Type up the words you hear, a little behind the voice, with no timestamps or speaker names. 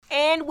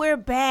we're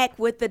back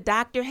with the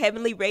Dr.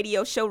 Heavenly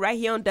Radio Show right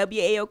here on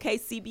WAOK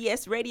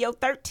CBS Radio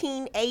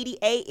 1380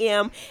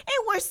 AM.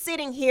 And we're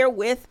sitting here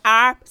with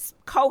our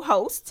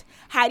co-host,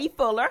 Heidi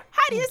Fuller.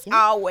 Heidi, it's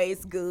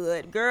always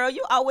good. Girl,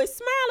 you always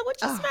smiling.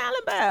 What you smiling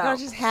about? Girl,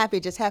 just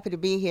happy to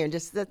be here. And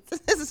just this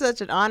is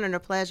such an honor and a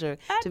pleasure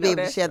to be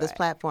able to share this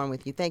platform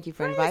with you. Thank you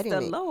for inviting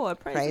me.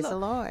 Praise the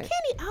Lord.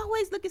 Kenny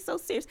always looking so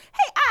serious.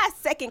 Hey, our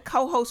second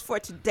co-host for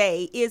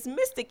today is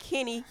Mr.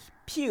 Kenny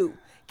Pugh.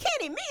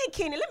 Kenny, me and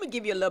Kenny, let me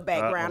give you a little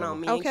background on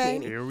me and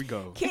Kenny. Here we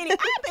go. Kenny,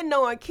 I've been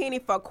knowing Kenny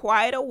for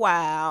quite a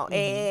while,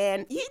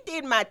 and he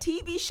did my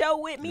TV show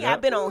with me.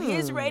 I've been on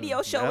his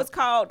radio show. It's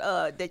called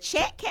The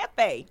Chat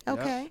Cafe.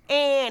 Okay.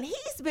 And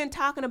he's been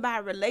talking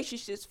about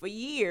relationships for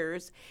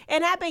years,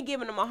 and I've been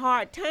giving him a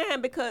hard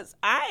time because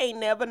I ain't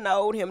never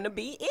known him to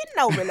be in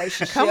no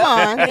relationship. Come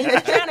on. And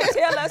he's trying to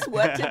tell us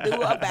what to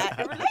do about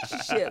the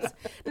relationships.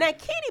 Now,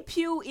 Kenny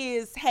Pugh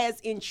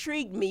has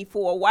intrigued me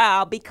for a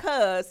while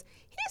because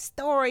his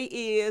story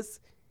is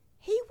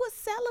he was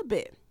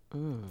celibate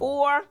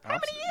for how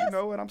many years? You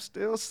know what? I'm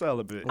still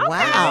celibate. Okay.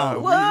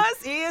 Wow.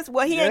 He ain't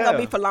going to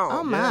be for long.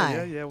 Oh,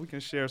 my. Yeah. We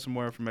can share some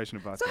more information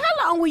about So that.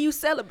 how long were you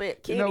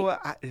celibate, Kenny? You know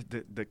what?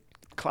 The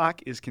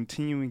clock is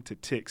continuing to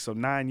tick, so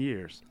 9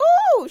 years.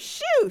 Ooh,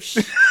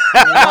 shoosh.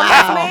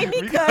 Wow. Made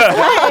me cuss.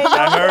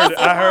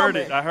 I heard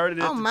it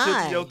at the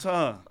tip of your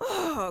tongue.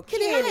 Oh,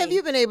 Kenny, how have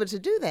you been able to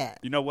do that?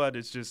 You know what?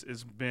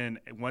 It's been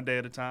one day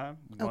at a time,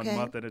 one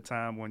month at a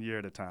time, 1 year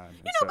at a time.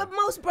 But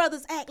most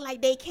brothers act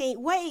like they can't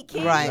wait,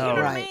 Kenny. Right, you know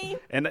what right. I mean?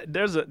 And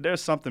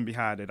there's something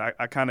behind it.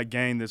 I kind of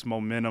gained this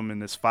momentum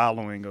and this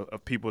following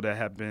of people that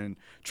have been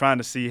trying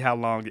to see how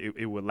long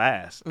it would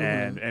last.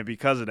 And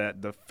because of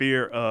that, the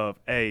fear of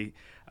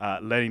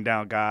letting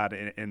down God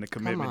and the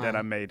commitment that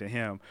I made to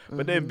Him.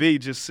 But then B,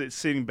 just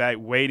sitting back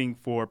waiting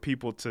for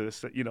people to,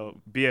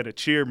 be able to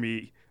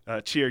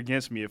cheer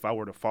against me if I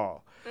were to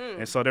fall.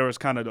 And so there was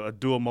kind of a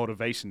dual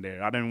motivation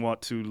there. I didn't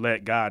want to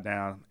let God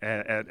down,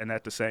 and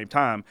at the same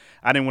time,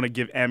 I didn't want to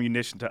give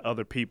ammunition to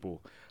other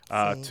people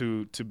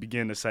to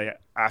begin to say,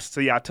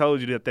 I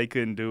told you that they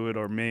couldn't do it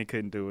or men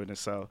couldn't do it. And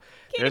so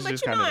Kenny,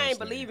 but I ain't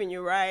believing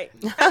you, right?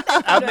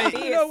 I think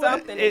you did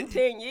something in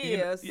 10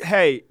 years.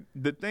 Hey,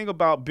 the thing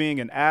about being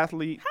an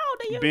athlete, how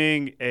old are you?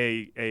 Being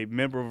a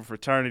member of a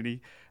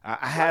fraternity,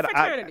 I had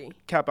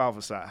Kappa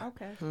Alpha Psi.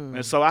 Okay.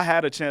 And so I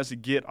had a chance to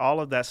get all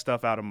of that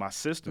stuff out of my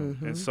system.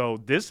 And so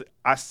this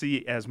I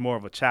see as more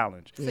of a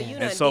challenge. So you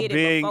done did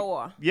it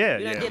before. Yeah.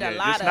 Did a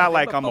lot it's not of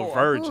like it I'm a before.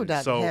 virgin.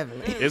 Ooh, so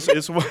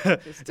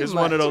it's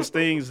one of those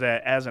things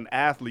that as an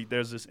athlete,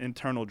 there's this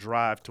internal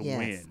drive to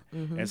win.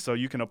 And so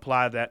you can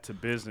apply that to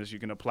business. You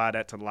can apply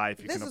that to life.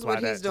 This is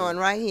what he's doing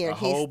right here.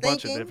 He's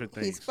bunch of different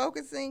things. He's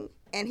focusing,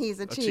 and he's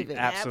achieving.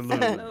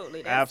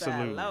 Absolutely. That's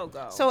our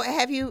logo. So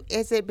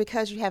is it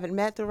because you haven't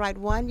met the right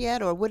one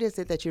yet, or what is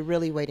it that you're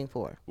really waiting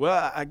for?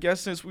 Well, I guess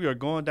since we are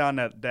going down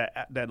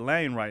that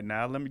lane right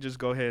now, let me just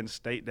go ahead and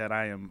state that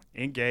I am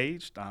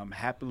engaged. I'm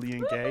happily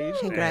engaged.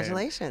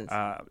 Congratulations.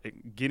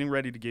 And, getting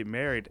ready to get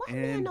married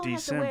in December.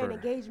 Have to wear an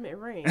engagement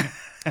ring?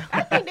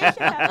 I think they should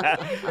have an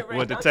engagement ring.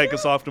 What, to take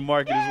us off the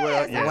market as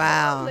well? Yeah.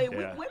 Wow.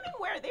 Women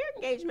wear their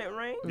engagement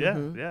ring.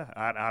 Yeah.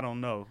 I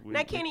don't know.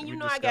 Now, Kenny, you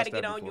know I got to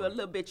get on you a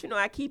little bit. You know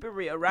I keep it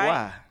real, right?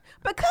 Why?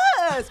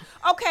 Because,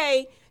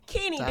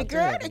 Kenny, the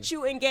girl that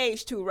you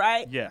engaged to,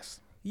 right? Yes.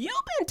 You've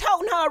been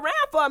toting her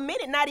around for a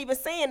minute, not even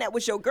saying that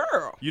was your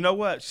girl. You know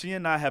what? She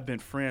and I have been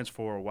friends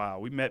for a while.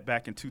 We met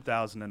back in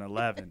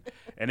 2011,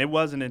 and it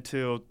wasn't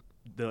until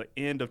the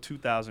end of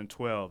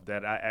 2012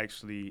 that I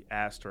actually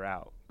asked her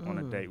out on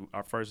a date.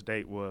 Our first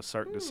date was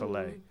Cirque du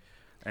Soleil.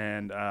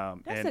 And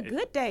that's a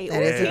good date.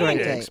 That is a great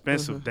date.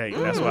 Expensive date.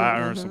 That's why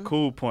I earned some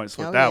cool points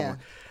with that one.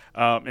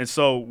 And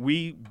so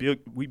we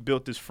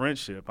built this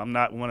friendship. I'm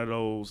not one of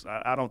those.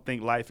 I don't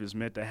think life is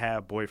meant to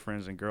have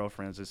boyfriends and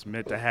girlfriends. It's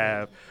meant to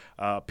have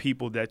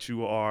people that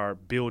you are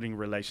building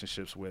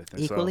relationships with.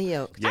 And equally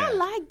yoked. Yeah. I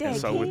like that. And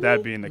so Kenny. with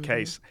that being the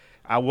case,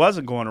 I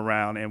wasn't going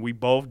around, and we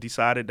both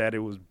decided that it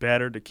was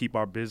better to keep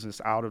our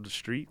business out of the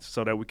streets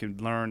so that we can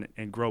learn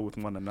and grow with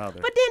one another.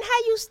 But then how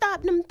you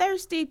stop them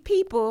thirsty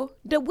people,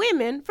 the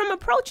women, from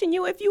approaching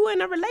you if you were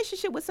in a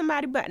relationship with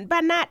somebody by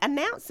not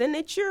announcing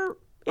that you're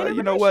in a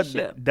you know what?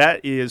 relationship?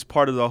 That is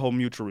part of the whole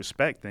mutual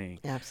respect thing.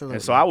 Absolutely.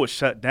 And so I would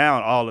shut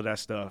down all of that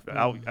stuff.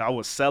 I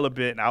was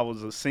celibate, and I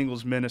was a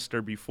singles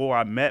minister before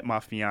I met my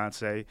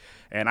fiance,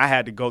 and I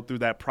had to go through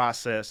that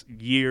process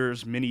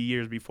many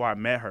years before I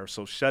met her.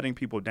 So shutting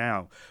people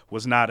down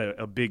was not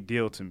a big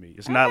deal to me.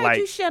 It's not like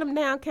you shut them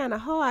down kind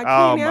of hard.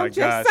 Oh Kenny. my I'm just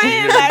gosh!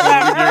 saying You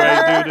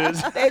that do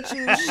this? that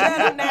you shut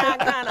them down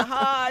kind of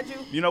hard.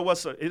 You know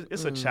what's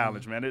it's a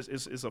challenge, man.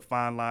 It's a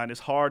fine line. It's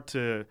hard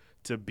to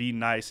be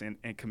nice and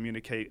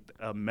communicate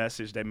a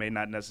message that may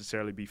not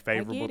necessarily be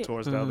favorable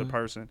towards the other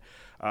person.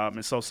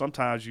 And so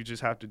sometimes you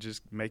just have to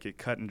just make it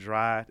cut and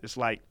dry. It's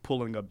like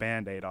pulling a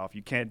Band-Aid off.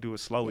 You can't do it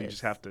slowly. You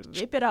just have to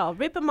rip it off,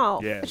 rip them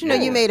off. Yeah. But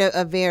you made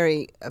a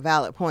very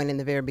valid point in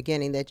the very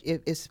beginning that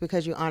it's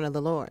because you honor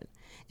the Lord.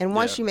 And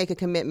once you make a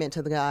commitment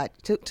to God,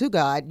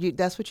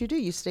 that's what you do.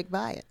 You stick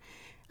by it.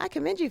 I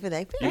commend you for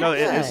that.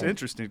 It's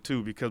interesting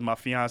too because my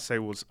fiance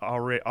was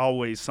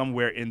always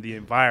somewhere in the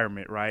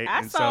environment, right?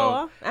 I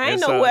saw her. I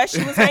didn't know where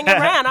she was hanging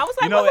around. I was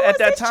like, at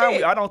that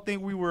time, I don't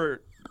think we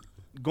were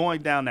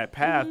going down that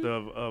path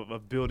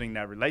of building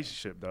that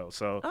relationship though.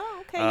 So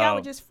y'all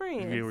were just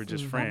friends. We were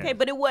just friends. Okay,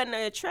 but it wasn't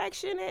an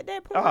attraction at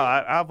that point.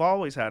 I've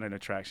always had an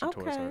attraction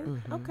towards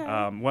her.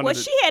 Okay.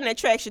 She had an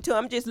attraction too.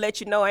 I'm just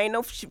let you know, ain't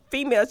no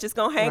females just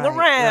gonna hang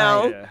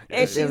around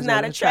and she's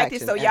not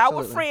attracted. So y'all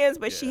were friends,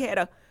 but she had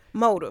a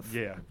motive.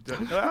 Yeah,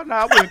 no,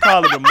 I wouldn't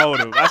call it a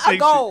motive. I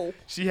think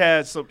she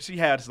had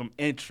some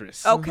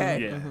interest.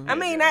 Okay. Yeah. I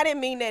mean, I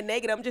didn't mean that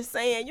negative. I'm just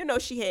saying,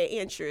 she had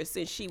interest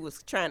and she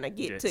was trying to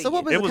get to you. So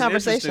what was the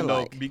conversation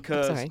like? Though,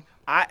 because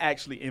I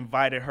actually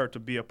invited her to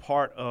be a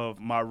part of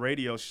my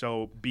radio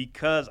show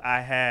because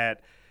I had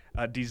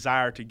a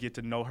desire to get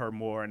to know her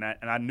more, and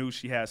I knew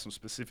she had some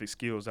specific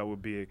skills that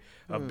would be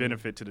a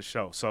benefit to the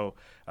show. So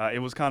it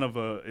was kind of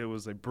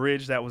a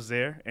bridge that was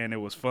there, and it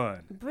was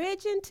fun.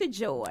 Bridging to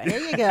joy. There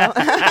you go.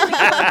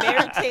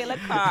 Mary Taylor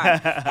Carr.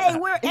 Hey,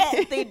 we're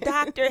at the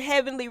Dr.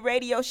 Heavenly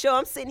Radio Show.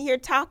 I'm sitting here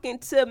talking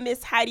to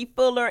Miss Heidi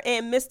Fuller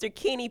and Mr.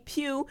 Kenny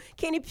Pugh.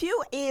 Kenny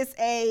Pugh is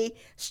a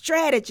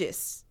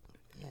strategist,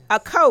 a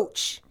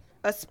coach,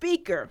 a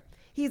speaker.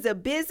 He's a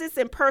business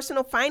and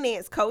personal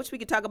finance coach. We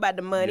can talk about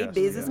the money,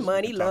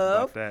 money,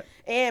 love,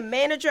 and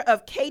manager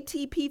of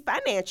KTP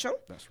Financial.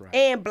 That's right.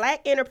 And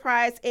Black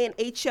Enterprise and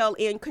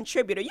HLN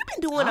contributor. You've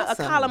been doing a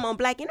column on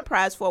Black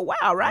Enterprise for a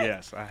while, right?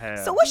 Yes, I have.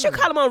 So what's your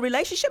column on,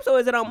 relationships or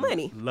is it on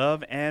money?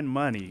 Love and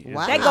money.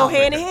 Wow. That go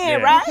hand in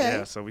hand, right?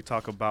 Yeah, so we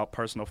talk about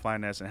personal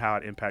finance and how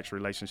it impacts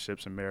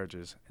relationships and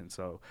marriages. And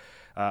so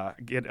I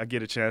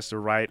get a chance to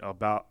write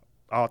about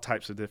all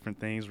types of different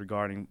things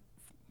regarding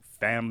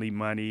family,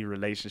 money,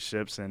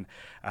 relationships, and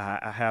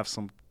I have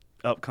some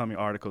upcoming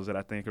articles that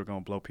I think are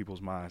going to blow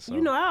people's minds. So.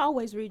 I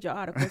always read your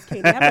articles,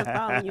 Kenny. I've been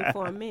following you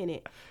for a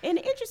minute. And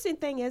the interesting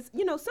thing is,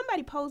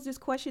 somebody posed this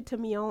question to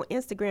me on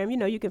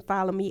Instagram. You can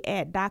follow me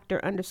at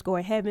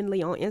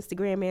Dr._Heavenly on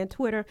Instagram and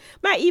Twitter.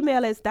 My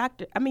email is my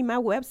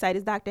website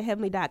is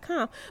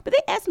drheavenly.com. But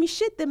they asked me,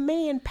 should the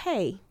man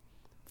pay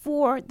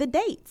for the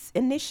dates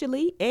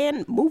initially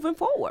and moving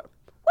forward?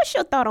 What's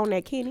your thought on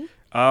that, Kenny?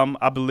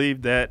 I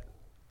believe that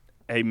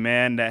a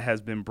man that has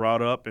been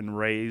brought up and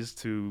raised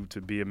to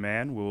be a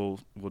man will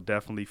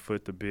definitely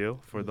foot the bill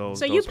for those.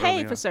 So you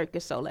paid for Cirque du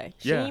Soleil?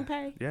 She didn't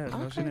pay? Yeah, okay.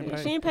 No, she didn't pay.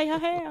 She didn't pay her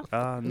half?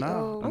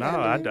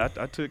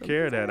 I took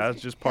care of that.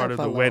 That's just part of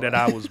the way that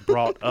I was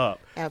brought up.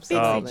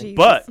 Absolutely.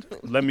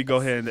 But let me go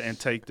ahead and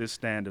take this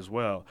stand as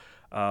well.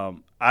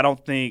 I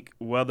don't think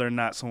whether or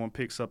not someone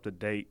picks up the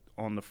date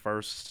on the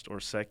first or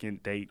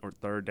second date or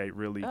third date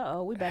really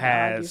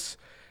has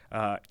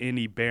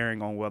any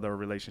bearing on whether a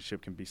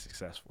relationship can be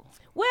successful.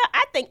 Well,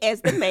 I think as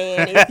the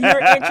man, if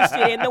you're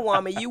interested in the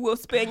woman, you will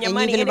spend your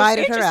money. And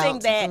it's interesting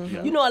that,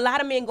 a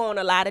lot of men go on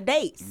a lot of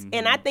dates. Mm-hmm.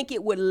 And I think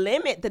it would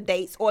limit the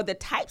dates or the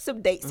types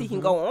of dates he can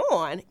go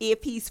on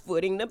if he's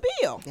footing the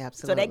bill. Absolutely.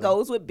 So that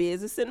goes with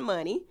business and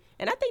money.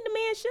 And I think the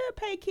man should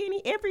pay,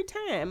 Kenny, every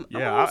time.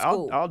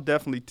 I'll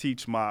definitely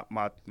teach my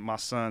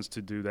sons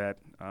to do that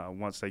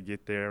once they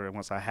get there and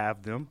once I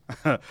have them.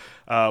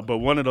 But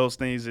one of those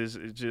things is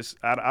just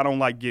I don't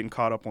like getting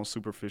caught up on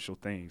superficial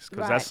things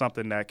because that's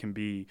something that can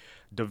be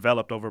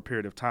developed over a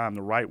period of time.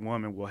 The right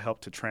woman will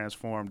help to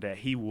transform that.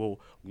 He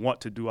will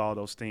want to do all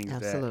those things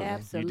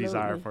that you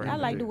desire for him. I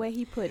like the way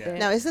he put that.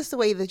 Now, is this the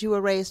way that you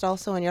were raised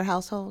also in your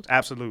household?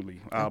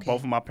 Absolutely.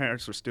 Both of my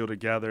parents are still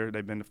together.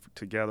 They've been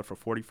together for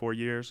 44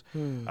 years.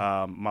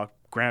 My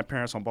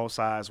grandparents on both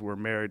sides were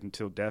married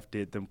until death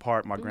did them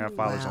part. My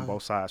grandfathers on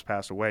both sides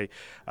passed away.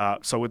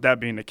 So with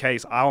that being the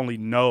case, I only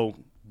know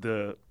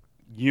the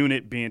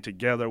unit being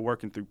together,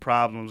 working through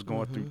problems,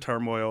 going through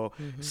turmoil,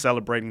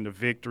 celebrating the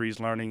victories,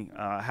 learning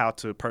how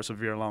to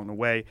persevere along the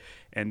way,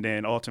 and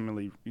then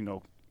ultimately,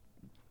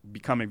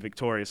 becoming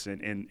victorious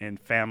in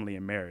family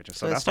and marriage. And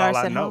so that's all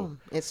I know. Home.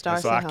 It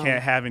starts at home. So I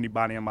can't have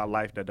anybody in my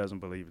life that doesn't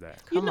believe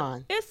that. Come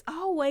on. It's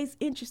always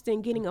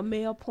interesting getting a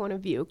male point of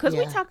view because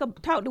we talk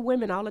to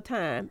women all the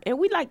time, and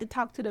we like to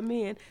talk to the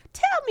men.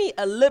 Tell me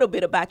a little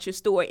bit about your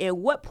story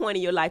and what point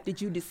in your life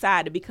did you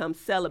decide to become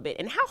celibate,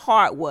 and how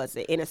hard was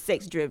it in a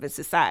sex-driven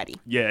society?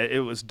 Yeah, it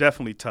was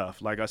definitely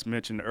tough. Like I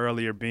mentioned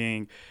earlier,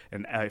 being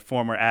a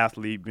former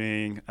athlete,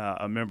 being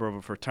a member of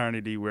a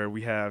fraternity where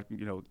we have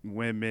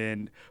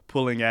women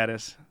pulling at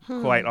us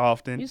quite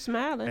often. You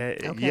smiling?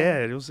 Okay. Yeah,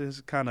 it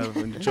was kind of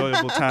an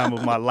enjoyable time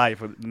of my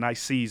life, a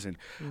nice season.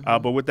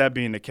 But with that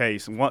being the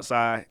case, once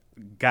I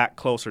got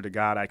closer to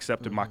God, I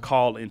accepted my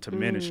call into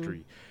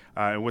ministry.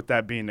 And with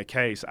that being the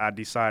case, I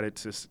decided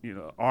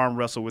to, arm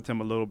wrestle with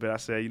him a little bit. I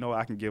said,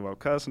 I can give up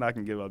cussing, I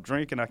can give up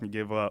drinking, I can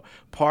give up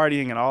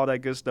partying and all that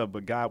good stuff.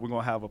 But God, we're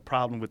going to have a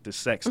problem with this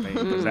sex thing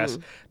because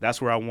that's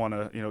where I want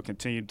to,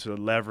 continue to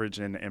leverage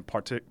and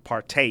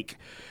partake.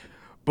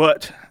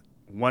 But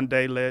one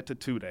day led to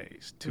 2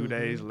 days. 2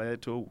 days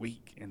led to a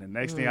week. And the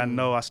next thing I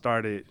know, I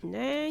started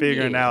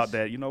figuring out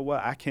that,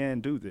 I can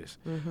do this.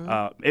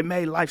 It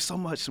made life so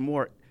much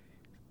more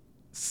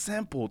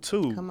simple,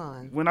 too. Come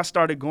on. When I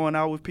started going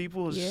out with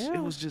people,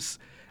 it was just,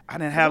 I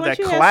didn't have that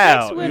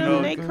cloud. With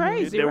them, they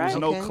crazy, there right? was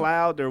no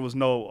cloud. There was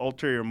no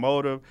ulterior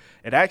motive.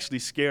 It actually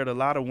scared a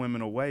lot of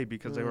women away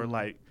because they were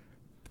like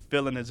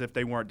feeling as if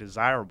they weren't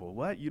desirable.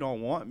 What? You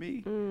don't want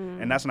me?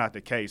 And that's not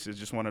the case. It's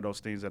just one of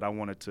those things that I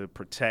wanted to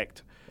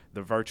protect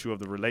the virtue of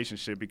the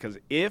relationship, because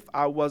if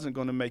I wasn't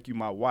going to make you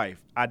my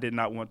wife, I did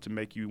not want to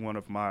make you one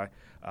of my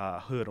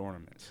hood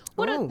ornaments.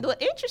 Well, the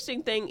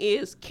interesting thing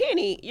is,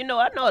 Kenny, I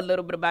know a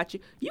little bit about you.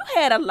 You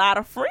had a lot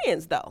of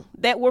friends, though,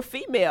 that were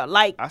female.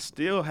 Like, I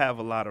still have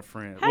a lot of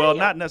friends. Hey, well,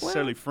 not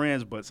necessarily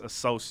friends, but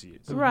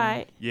associates.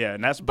 Right. Yeah,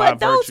 and that's by virtue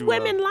But those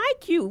women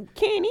like you,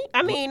 Kenny.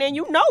 I mean, and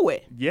you know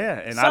it. Yeah,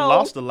 and I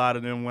lost a lot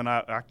of them when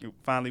I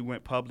finally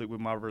went public with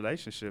my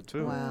relationship,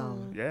 too. Wow.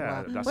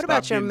 Yeah. Wow. What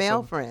about your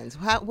male friends?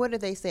 What do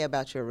they say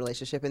about your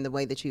relationship and the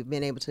way that you've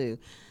been able to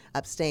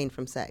abstain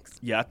from sex?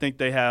 Yeah, I think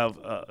they have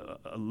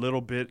a little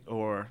bit,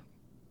 or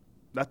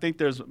I think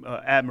there's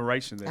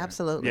admiration there.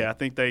 Absolutely. Yeah, I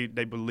think they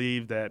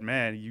believe that,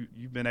 man,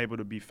 you've been able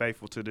to be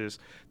faithful to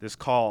this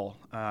call,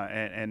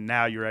 and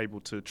now you're able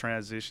to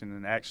transition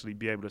and actually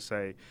be able to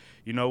say,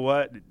 you know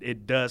what,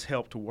 it does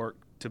help to work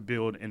to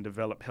build and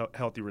develop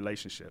healthy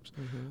relationships.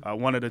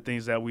 One of the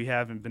things that we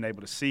haven't been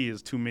able to see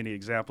is too many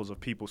examples of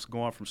people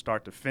going from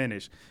start to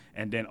finish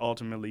and then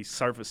ultimately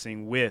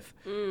surfacing with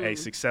a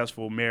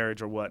successful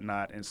marriage or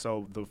whatnot. And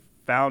so the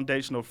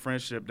foundational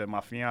friendship that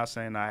my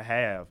fiance and I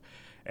have,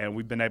 and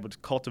we've been able to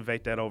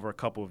cultivate that over a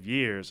couple of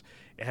years,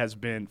 it has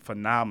been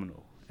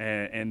phenomenal.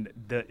 And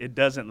it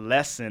doesn't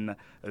lessen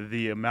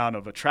the amount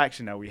of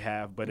attraction that we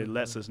have, but it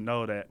lets us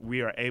know that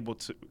we are able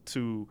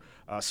to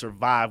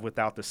survive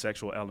without the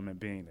sexual element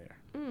being there.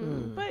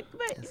 But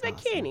awesome.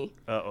 Kenny,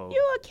 Uh-oh.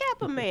 you a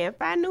Kappa man,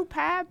 Phi Nu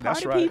Pi,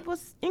 That's Party right. People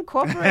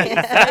Incorporated.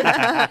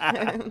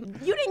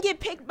 You didn't get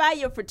picked by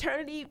your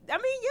fraternity. I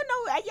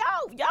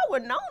mean, y'all were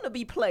known to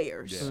be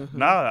players. Yeah.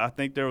 No, I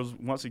think there was,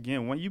 once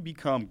again, when you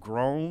become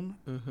grown,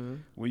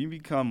 when you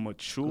become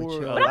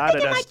mature, a But I'm lot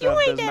of thinking that like stuff you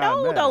ain't does that not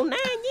old matter. though. 9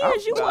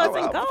 years you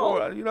wasn't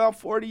gone. I'm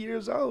 40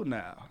 years old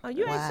now. Oh,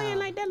 you ain't Wow. saying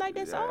like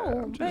that's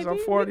old, baby. I'm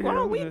 40.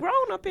 We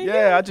grown up in here.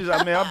 Yeah,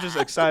 I'm just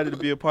excited to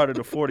be a part of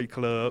the 40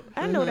 Club.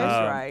 I know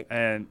that's right.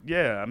 And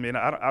yeah, I mean,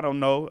 I don't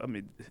know. I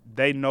mean,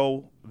 they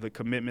know the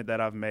commitment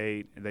that I've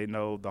made. They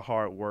know the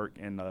hard work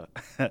and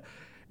the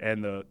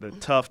and the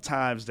tough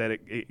times that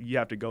you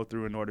have to go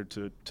through in order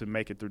to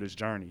make it through this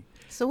journey.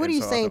 So what are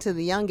you saying to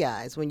the young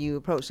guys when you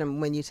approach them,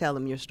 when you tell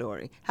them your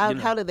story? How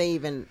do they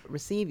even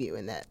receive you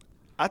in that?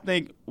 I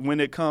think when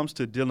it comes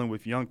to dealing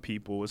with young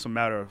people, it's a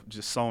matter of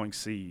just sowing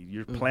seed.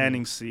 You're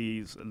planting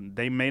seeds. And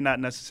they may not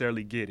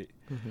necessarily get it.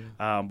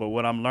 But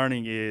what I'm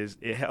learning is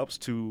it helps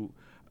to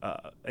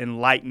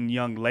enlighten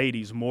young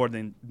ladies more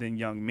than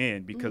young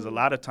men, because a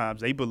lot of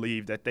times they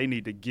believe that they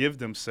need to give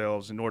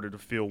themselves in order to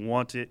feel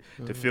wanted,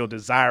 to feel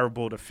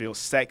desirable, to feel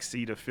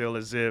sexy, to feel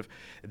as if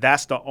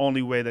that's the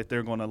only way that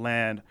they're going to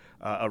land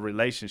a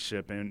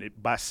relationship. And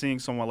by seeing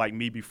someone like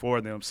me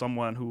before them,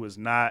 someone who is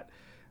not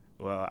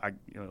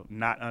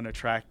not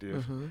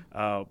unattractive,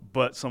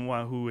 but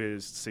someone who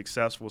is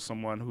successful,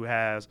 someone who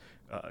has,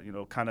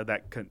 kind of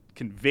that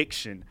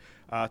conviction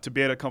to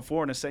be able to come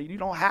forward and say, you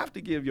don't have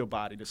to give your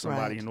body to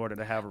somebody in order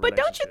to have a relationship.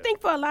 But don't you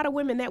think for a lot of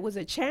women that was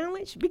a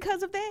challenge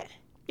because of that?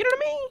 You know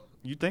what I mean?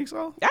 You think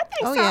so? I think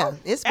so. Oh, yeah.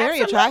 It's very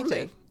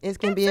attractive. It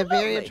can be a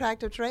very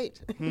attractive trait.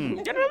 You know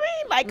what I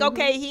mean? Like,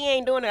 okay, he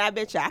ain't doing it. I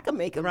bet you I can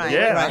make him. Right.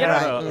 Yeah,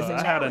 Right.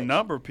 I had a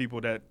number of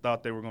people that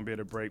thought they were going to be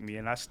able to break me,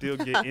 and I still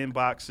get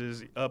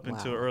inboxes up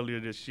until earlier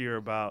this year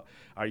about,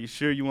 are you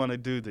sure you want to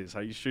do this?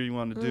 Are you sure you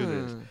want to do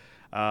this?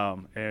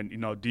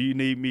 And do you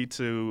need me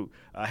to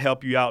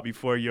help you out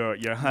before your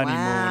honeymoon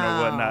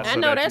or whatnot? I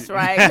know that's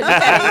right. 'Cause you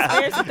gotta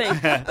experience the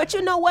thing. But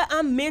you know what?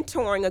 I'm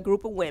mentoring a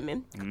group of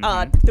women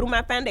through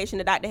my foundation,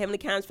 the Dr. Heavenly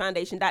Kindness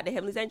Foundation, Dr.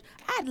 Heavenly's Angel.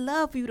 I'd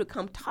love for you to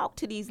come talk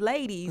to these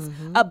ladies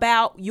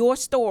about your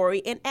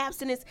story and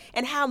abstinence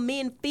and how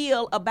men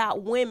feel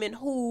about women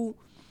who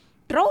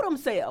throw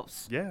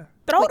themselves. Yeah.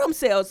 Throw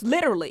themselves,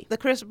 literally. The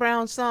Chris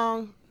Brown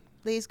song,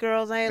 These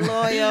Girls Ain't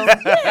Loyal.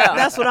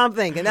 That's what I'm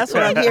thinking. That's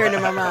what I'm hearing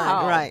in my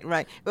mind.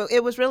 Right. But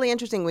it was really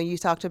interesting when you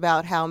talked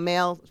about how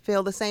males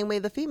feel the same way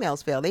the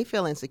females feel. They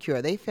feel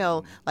insecure. They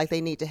feel like they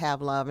need to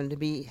have love and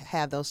to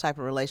have those type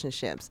of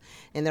relationships.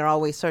 And they're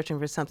always searching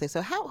for something.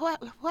 So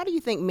why do you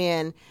think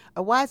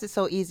why is it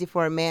so easy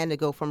for a man to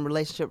go from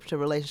relationship to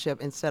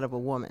relationship instead of a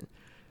woman?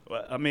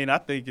 Well, I mean, I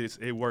think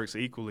it works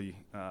equally.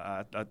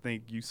 I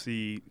think you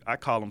see, I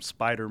call them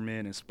spider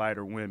men and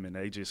spider women.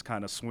 They just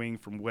kind of swing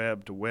from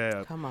web to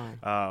web. Come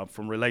on.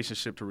 From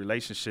relationship to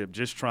relationship,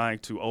 just trying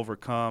to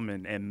overcome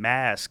and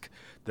mask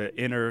the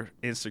inner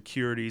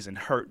insecurities and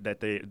hurt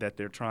that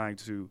they're trying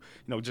to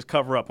just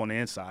cover up on the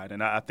inside.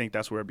 And I think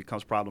that's where it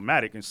becomes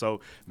problematic. And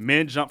so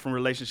men jump from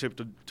relationship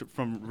to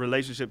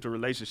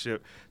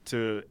relationship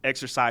to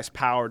exercise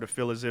power, to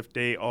feel as if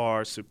they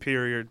are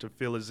superior, to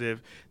feel as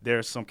if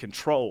there's some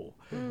control.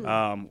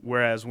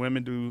 Whereas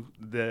women do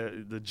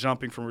the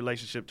jumping from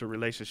relationship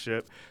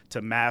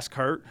to mask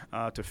hurt,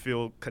 to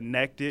feel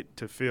connected,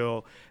 to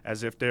feel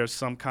as if there's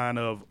some kind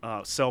of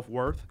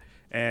self-worth.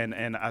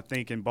 And I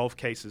think in both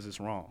cases it's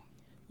wrong.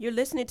 You're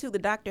listening to the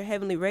Dr.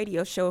 Heavenly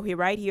Radio Show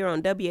right here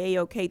on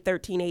WAOK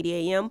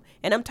 1380 AM,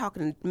 and I'm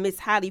talking to Miss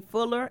Heidi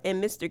Fuller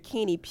and Mr.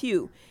 Kenny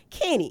Pugh.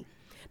 Kenny,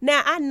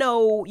 now I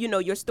know,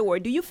 your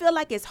story. Do you feel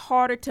like it's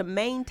harder to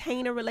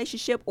maintain a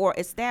relationship or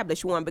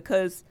establish one?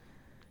 Because,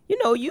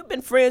 you've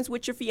been friends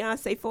with your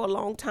fiance for a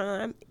long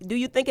time. Do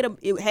you think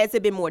has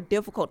it been more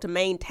difficult to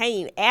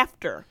maintain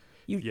after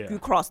you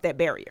cross that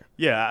barrier?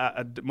 Yeah,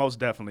 I most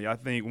definitely. I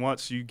think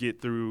once you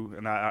get through,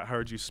 and I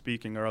heard you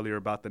speaking earlier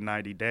about the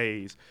 90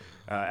 days,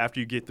 after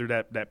you get through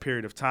that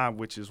period of time,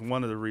 which is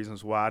one of the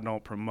reasons why I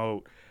don't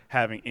promote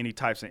having any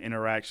types of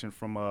interaction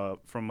from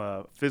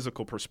a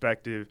physical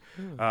perspective,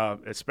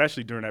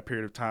 especially during that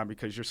period of time,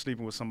 because you're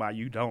sleeping with somebody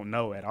you don't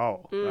know at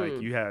all.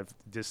 Like, you have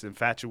this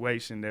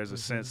infatuation. There's a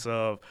sense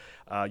of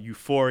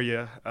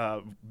euphoria,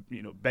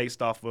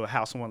 based off of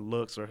how someone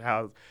looks or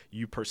how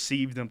you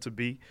perceive them to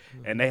be,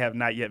 and they have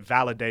not yet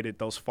validated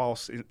those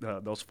false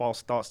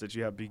thoughts that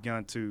you have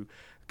begun to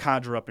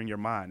conjure up in your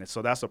mind. And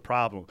so that's a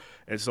problem.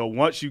 And so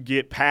once you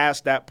get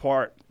past that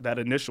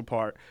initial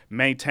part,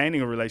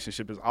 maintaining a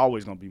relationship is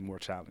always going to be more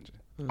challenging.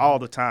 All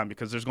the time,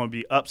 because there's going to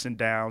be ups and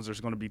downs.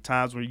 There's going to be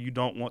times where you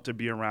don't want to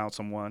be around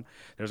someone.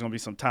 There's going to be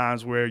some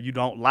times where you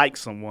don't like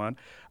someone,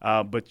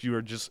 but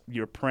you're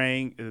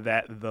praying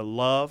that the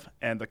love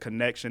and the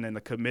connection and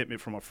the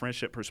commitment from a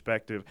friendship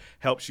perspective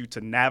helps you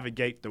to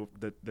navigate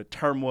the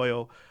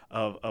turmoil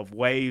of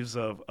waves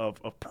of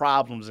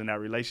problems in that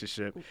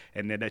relationship,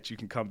 and then that you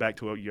can come back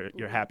to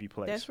your happy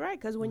place. That's right,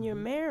 because when you're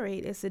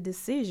married, it's a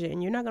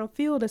decision. You're not going to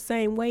feel the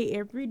same way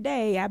every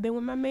day. I've been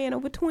with my man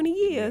over 20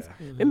 years.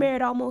 Yeah. Been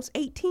married almost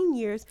 18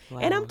 years. Wow.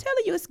 And I'm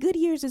telling you, it's good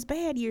years, it's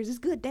bad years, it's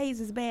good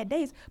days, it's bad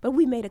days. But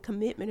we made a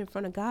commitment in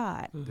front of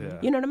God. Yeah.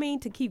 You know what I mean?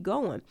 To keep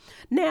going.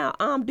 Now,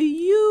 what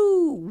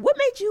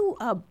made you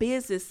a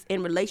business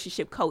and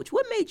relationship coach?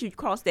 What made you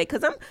cross that?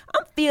 Because I'm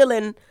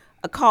feeling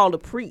a call to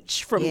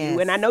preach from you,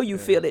 and I know you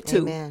feel it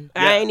too. Amen.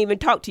 I ain't even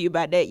talked to you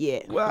about that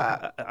yet.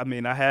 Well,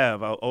 I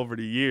have over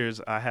the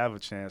years. I have a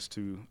chance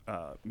to,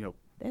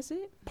 that's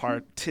it.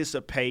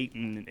 Participate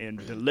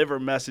and deliver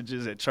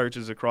messages at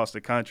churches across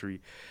the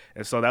country,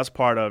 and so that's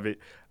part of it.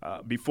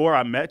 Before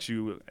I met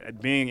you,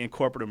 being in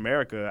corporate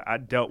America, I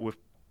dealt with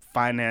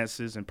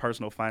finances and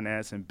personal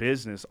finance and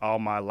business all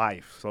my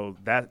life. So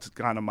that's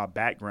kind of my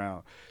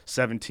background,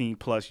 17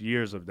 plus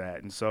years of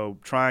that, and so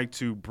trying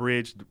to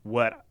bridge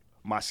what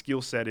my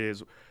skill set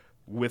is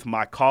with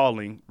my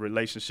calling,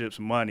 relationships,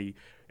 money,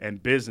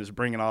 and business,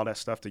 bringing all that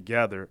stuff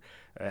together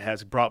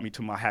has brought me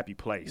to my happy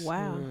place.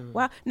 Wow.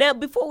 Wow. Now,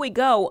 before we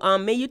go,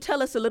 may you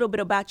tell us a little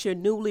bit about your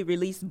newly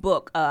released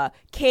book,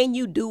 Can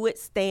You Do It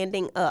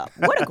Standing Up?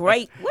 What a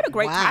great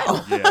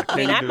title. Yeah,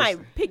 I might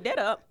pick that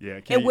up.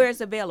 Yeah. Where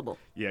it's available?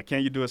 Yeah,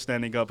 Can You Do It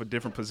Standing Up? A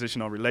different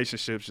position on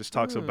relationships just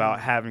talks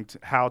about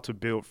how to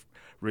build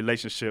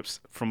relationships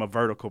from a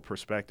vertical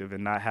perspective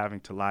and not having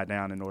to lie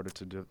down in order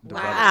to develop.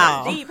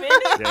 Wow. Deep, isn't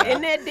it? Yeah.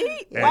 Isn't that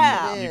deep? And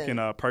wow. You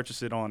can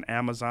purchase it on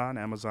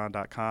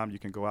Amazon.com. You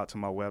can go out to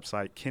my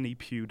website,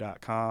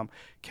 KennyPugh.com,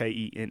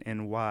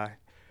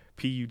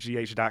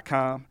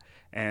 KennyPugh.com.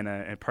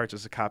 And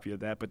purchase a copy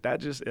of that. But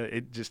that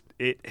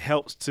it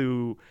helps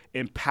to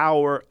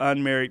empower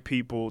unmarried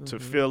people to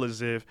feel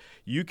as if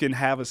you can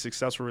have a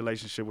successful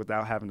relationship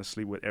without having to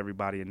sleep with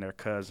everybody and their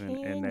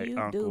cousin and their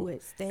uncle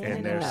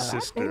and their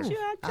sister.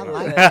 I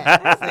like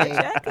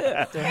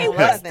that. Hey,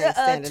 what's the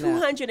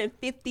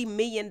 $250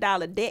 million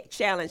debt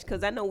challenge?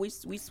 Because I know we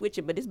switch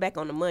it, but it's back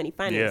on the money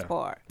finance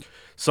part.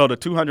 So the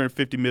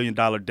 $250 million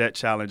debt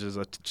challenge is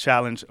a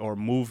challenge or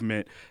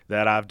movement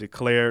that I've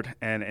declared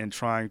and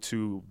trying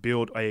to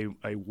build a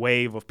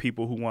wave of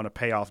people who want to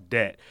pay off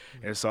debt.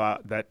 And so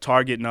that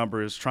target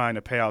number is trying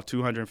to pay off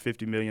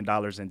 $250 million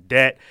in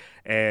debt.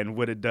 And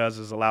what it does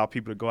is allow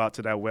people to go out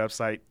to that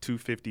website,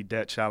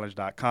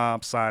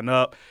 250debtchallenge.com, sign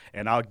up,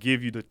 and I'll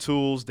give you the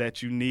tools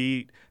that you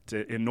need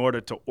in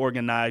order to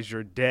organize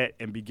your debt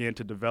and begin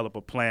to develop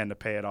a plan to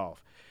pay it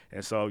off.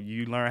 And so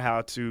you learn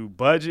how to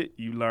budget,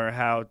 you learn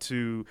how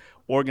to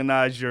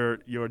organize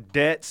your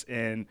debts,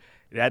 and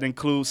that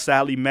includes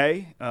Sally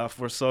Mae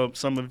for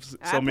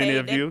many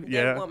of you.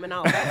 That woman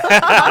off.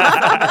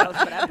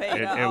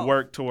 And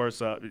work towards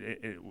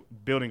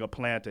building a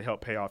plan to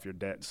help pay off your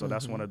debt. So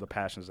that's one of the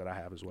passions that I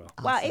have as well.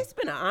 Wow, it's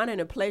been an honor and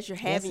a pleasure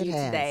having you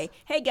today.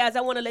 Hey, guys,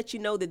 I want to let you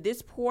know that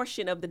this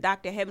portion of the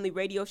Dr. Heavenly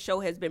Radio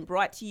Show has been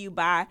brought to you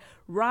by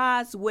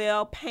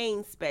Roswell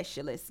Pain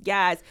Specialists.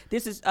 Guys,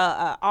 this is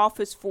an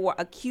office for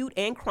acute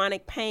and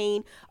chronic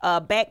pain,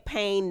 back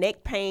pain,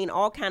 neck pain,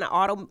 all kind of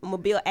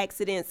automobile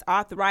accidents,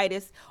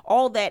 arthritis,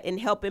 all that and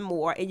helping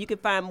more. And you can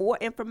find more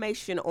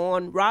information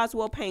on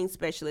Roswell Pain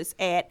Specialists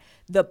at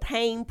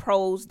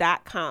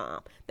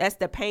thepainpros.com. That's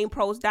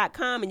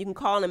thepainpros.com, and you can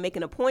call and make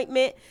an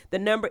appointment. The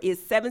number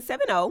is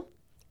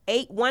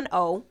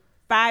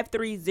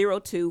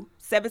 770-810-5302.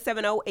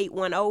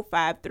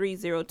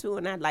 770-810-5302.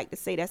 And I'd like to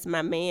say that's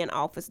my man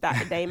office,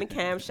 Dr. Damon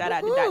Cams. Shout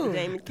out to Dr.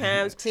 Damon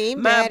Cams.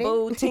 Team my Daddy.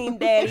 boo, Team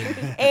Daddy.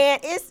 And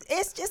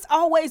it's just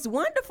always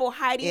wonderful,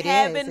 Heidi, It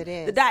having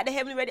is. the Dr.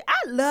 Heavenly Radio.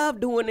 I love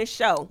doing this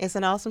show. It's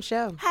an awesome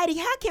show. Heidi,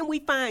 how can we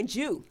find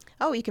you?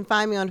 Oh, you can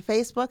find me on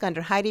Facebook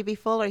under Heidi B.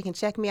 Fuller. You can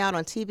check me out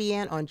on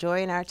TBN on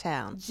Joy in Our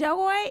Town.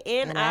 Joy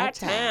in our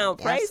town.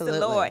 Praise Absolutely.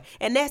 the Lord.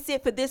 And that's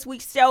it for this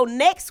week's show.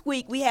 Next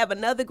week, we have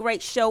another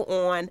great show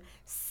on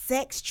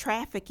sex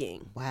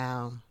trafficking.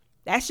 Wow.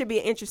 That should be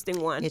an interesting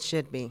one. It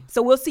should be.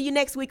 So we'll see you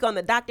next week on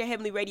the Dr.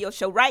 Heavenly Radio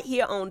Show right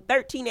here on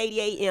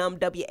 1380 AM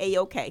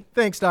WAOK.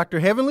 Thanks,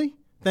 Dr. Heavenly.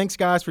 Thanks,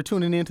 guys, for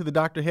tuning in to the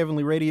Dr.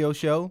 Heavenly Radio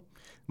Show.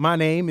 My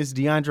name is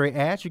DeAndre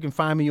Ash. You can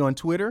find me on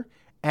Twitter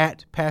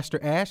at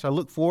Pastor Ash. I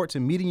look forward to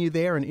meeting you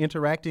there and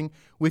interacting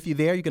with you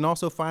there. You can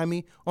also find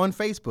me on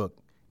Facebook,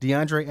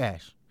 DeAndre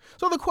Ash.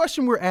 So the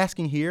question we're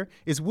asking here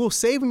is, will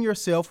saving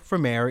yourself for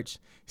marriage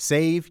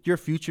save your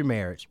future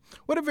marriage?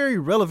 What a very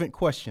relevant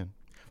question.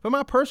 From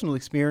my personal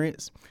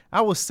experience,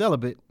 I was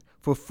celibate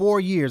for 4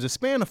 years, a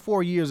span of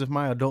 4 years of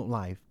my adult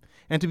life.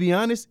 And to be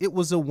honest, it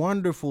was a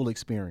wonderful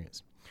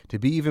experience. To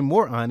be even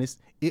more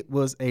honest, it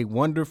was a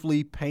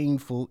wonderfully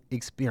painful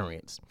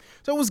experience.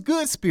 So it was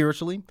good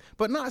spiritually,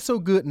 but not so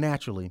good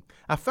naturally.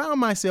 I found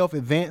myself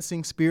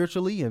advancing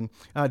spiritually and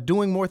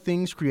doing more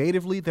things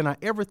creatively than I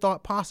ever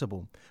thought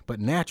possible, but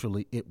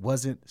naturally it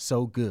wasn't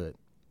so good.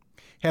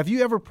 Have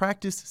you ever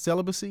practiced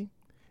celibacy?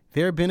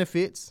 There are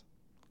benefits.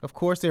 Of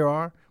course there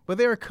are, but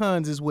there are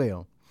cons as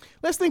well.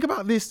 Let's think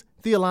about this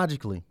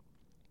theologically.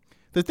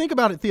 To think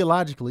about it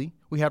theologically,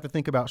 we have to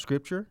think about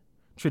scripture,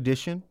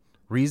 tradition,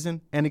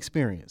 reason, and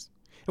experience.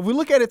 If we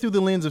look at it through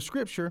the lens of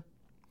Scripture,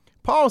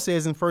 Paul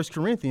says in 1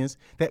 Corinthians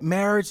that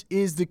marriage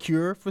is the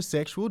cure for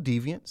sexual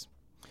deviance.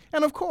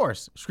 And of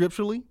course,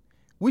 scripturally,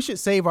 we should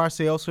save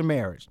ourselves for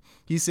marriage.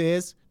 He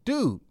says,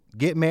 dude,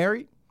 get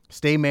married,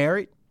 stay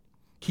married,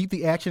 keep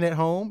the action at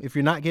home. If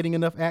you're not getting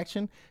enough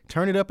action,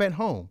 turn it up at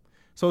home.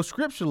 So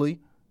scripturally,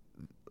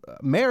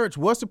 marriage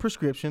was the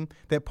prescription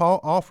that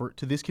Paul offered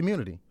to this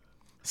community.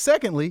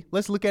 Secondly,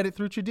 let's look at it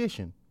through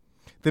tradition.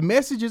 The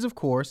message is, of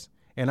course,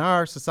 in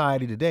our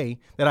society today,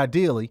 that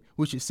ideally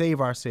we should save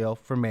ourselves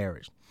for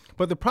marriage.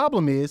 But the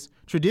problem is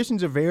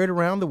traditions are varied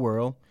around the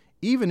world,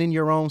 even in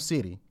your own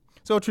city.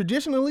 So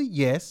traditionally,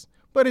 yes,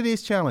 but it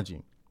is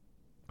challenging.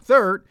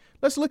 Third,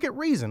 let's look at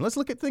reason.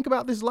 Think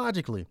about this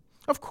logically.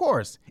 Of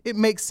course, it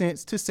makes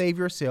sense to save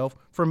yourself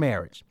for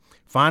marriage.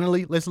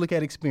 Finally, let's look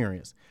at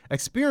experience.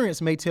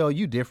 Experience may tell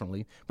you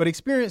differently, but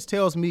experience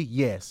tells me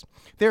yes.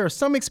 There are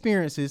some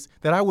experiences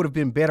that I would have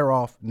been better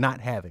off not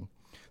having.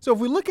 So if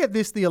we look at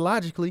this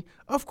theologically,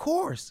 of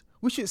course,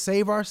 we should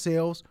save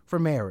ourselves for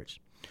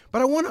marriage.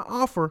 But I want to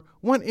offer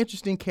one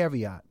interesting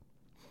caveat.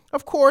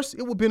 Of course,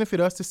 it will benefit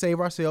us to save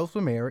ourselves for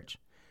marriage,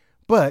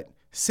 but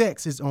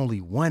sex is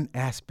only one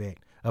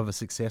aspect of a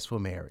successful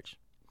marriage.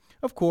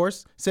 Of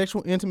course,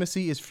 sexual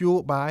intimacy is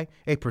fueled by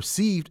a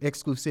perceived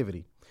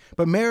exclusivity,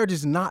 but marriage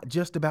is not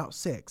just about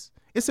sex.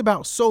 It's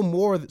about so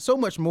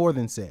much more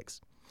than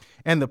sex.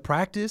 And the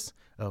practice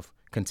of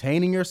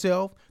containing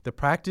yourself, the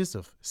practice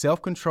of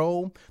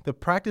self-control, the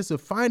practice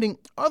of finding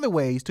other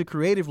ways to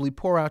creatively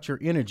pour out your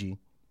energy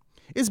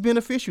is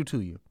beneficial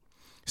to you.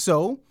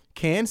 So,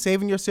 can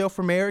saving yourself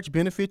for marriage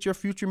benefit your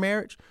future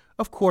marriage?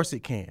 Of course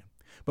it can.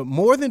 But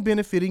more than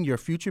benefiting your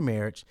future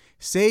marriage,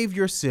 save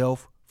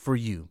yourself for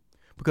you.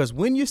 Because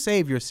when you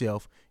save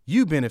yourself,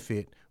 you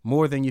benefit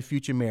more than your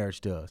future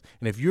marriage does.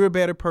 And if you're a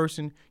better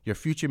person, your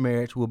future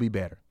marriage will be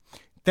better.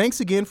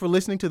 Thanks again for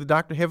listening to the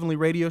Dr. Heavenly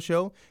Radio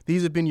Show.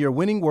 These have been your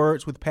winning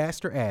words with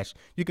Pastor Ash.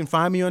 You can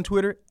find me on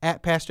Twitter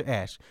at Pastor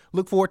Ash.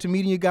 Look forward to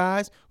meeting you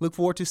guys. Look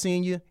forward to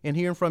seeing you and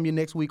hearing from you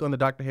next week on the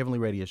Dr. Heavenly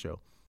Radio Show.